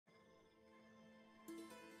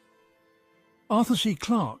Arthur C.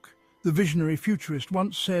 Clarke, the visionary futurist,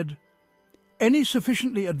 once said, "Any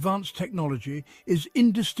sufficiently advanced technology is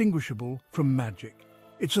indistinguishable from magic."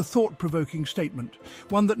 It's a thought-provoking statement,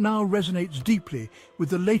 one that now resonates deeply with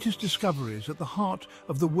the latest discoveries at the heart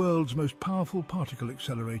of the world's most powerful particle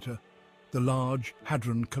accelerator, the Large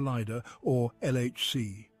Hadron Collider, or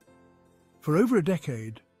LHC. For over a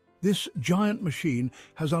decade, this giant machine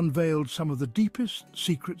has unveiled some of the deepest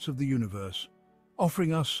secrets of the universe,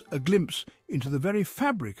 offering us a glimpse into the very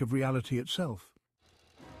fabric of reality itself.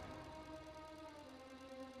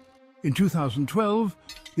 In 2012,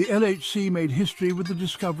 the LHC made history with the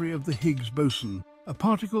discovery of the Higgs Boson, a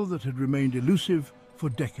particle that had remained elusive for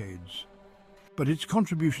decades. But its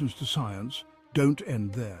contributions to science don't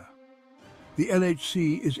end there. The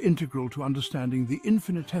LHC is integral to understanding the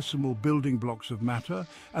infinitesimal building blocks of matter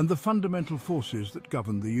and the fundamental forces that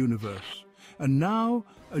govern the universe. And now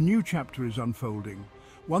a new chapter is unfolding,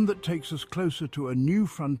 one that takes us closer to a new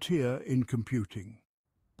frontier in computing.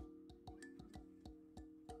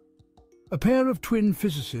 A pair of twin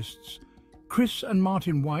physicists, Chris and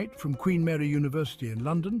Martin White from Queen Mary University in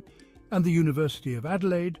London and the University of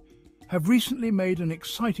Adelaide, have recently made an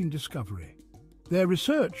exciting discovery. Their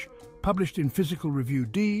research, published in Physical Review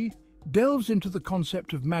D, delves into the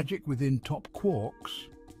concept of magic within top quarks,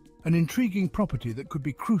 an intriguing property that could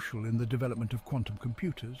be crucial in the development of quantum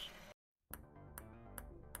computers.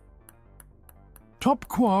 Top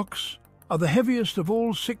quarks are the heaviest of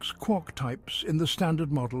all 6 quark types in the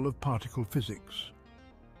standard model of particle physics.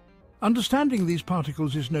 Understanding these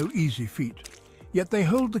particles is no easy feat, yet they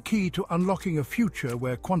hold the key to unlocking a future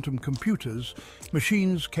where quantum computers,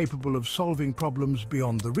 machines capable of solving problems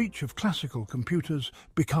beyond the reach of classical computers,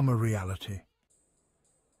 become a reality.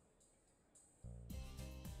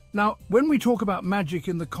 Now, when we talk about magic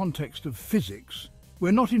in the context of physics,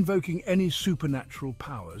 we're not invoking any supernatural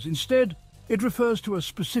powers. Instead, it refers to a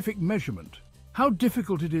specific measurement, how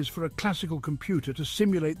difficult it is for a classical computer to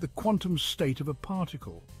simulate the quantum state of a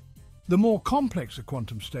particle. The more complex a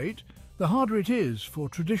quantum state, the harder it is for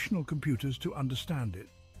traditional computers to understand it.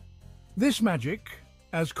 This magic,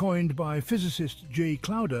 as coined by physicist J.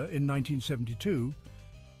 Clowder in 1972,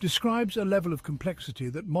 describes a level of complexity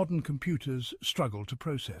that modern computers struggle to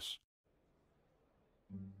process.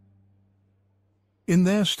 In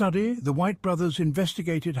their study, the White brothers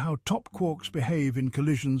investigated how top quarks behave in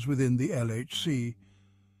collisions within the LHC.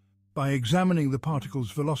 By examining the particle's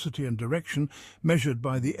velocity and direction, measured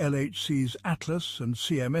by the LHC's ATLAS and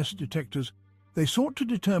CMS detectors, they sought to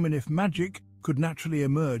determine if magic could naturally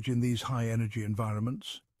emerge in these high-energy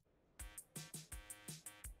environments.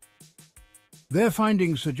 Their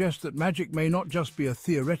findings suggest that magic may not just be a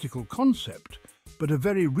theoretical concept, but a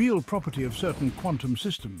very real property of certain quantum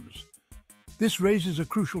systems. This raises a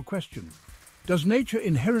crucial question. Does nature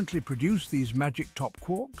inherently produce these magic top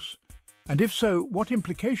quarks? And if so, what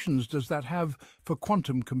implications does that have for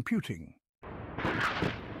quantum computing?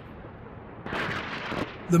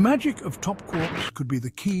 The magic of top quarks could be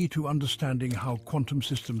the key to understanding how quantum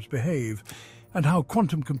systems behave and how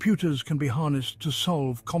quantum computers can be harnessed to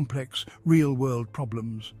solve complex, real-world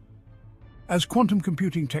problems. As quantum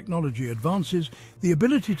computing technology advances, the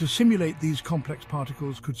ability to simulate these complex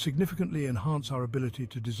particles could significantly enhance our ability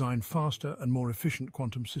to design faster and more efficient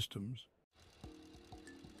quantum systems.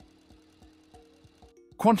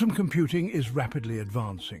 Quantum computing is rapidly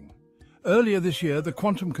advancing. Earlier this year, the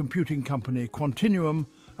quantum computing company Quantinuum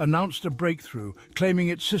announced a breakthrough, claiming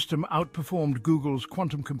its system outperformed Google's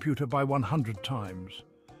quantum computer by 100 times.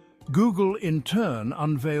 Google, in turn,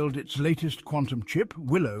 unveiled its latest quantum chip,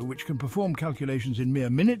 Willow, which can perform calculations in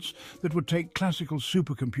mere minutes that would take classical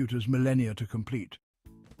supercomputers millennia to complete.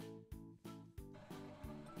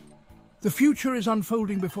 The future is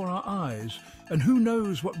unfolding before our eyes, and who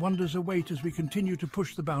knows what wonders await as we continue to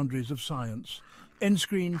push the boundaries of science. End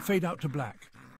screen, fade out to black.